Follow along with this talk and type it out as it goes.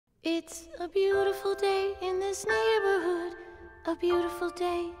It's a beautiful day in this neighborhood, a beautiful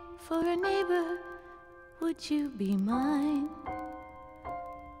day for a neighbor. Would you be mine?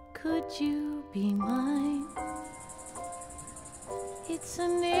 Could you be mine? It's a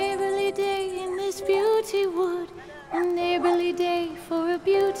neighborly day in this beauty wood, a neighborly day for a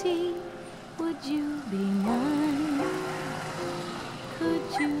beauty. Would you be mine? Could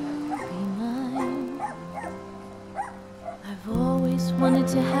you be mine? I've always wanted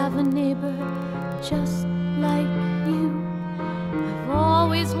to have a neighbor just like you. I've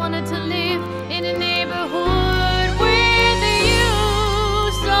always wanted to live in a neighborhood with you.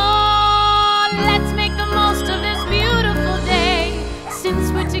 So let's make the most of this beautiful day.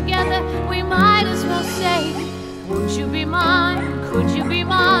 Since we're together, we might as well say, won't you be mine? Could you be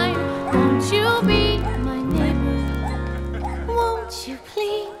mine? Won't you be my neighbor? Won't you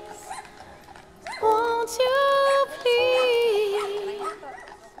please? Won't you please?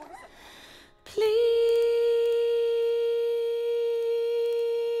 Please.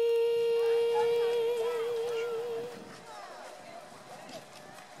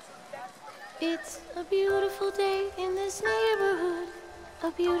 It's a beautiful day in this neighborhood,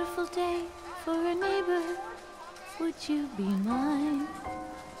 a beautiful day for a neighbor. Would you be mine?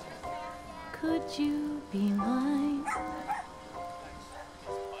 Could you be mine?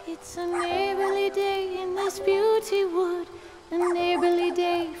 It's a neighborly day in this beauty wood, a neighborly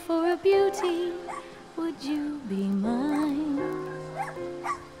day for a beauty. Would you be mine?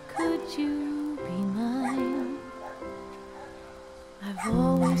 Could you be mine? I've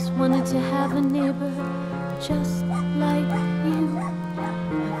always wanted to have a neighbor just like you.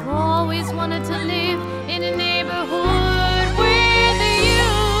 I've always wanted to live in a neighborhood with you.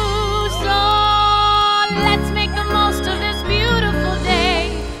 So let's make the most of this beautiful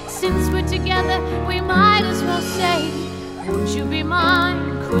day. Since we're together, we might as well say, won't you be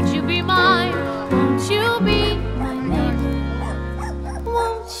mine? Could you be mine? Won't you be my neighbor?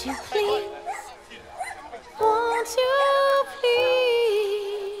 Won't you please? Won't you?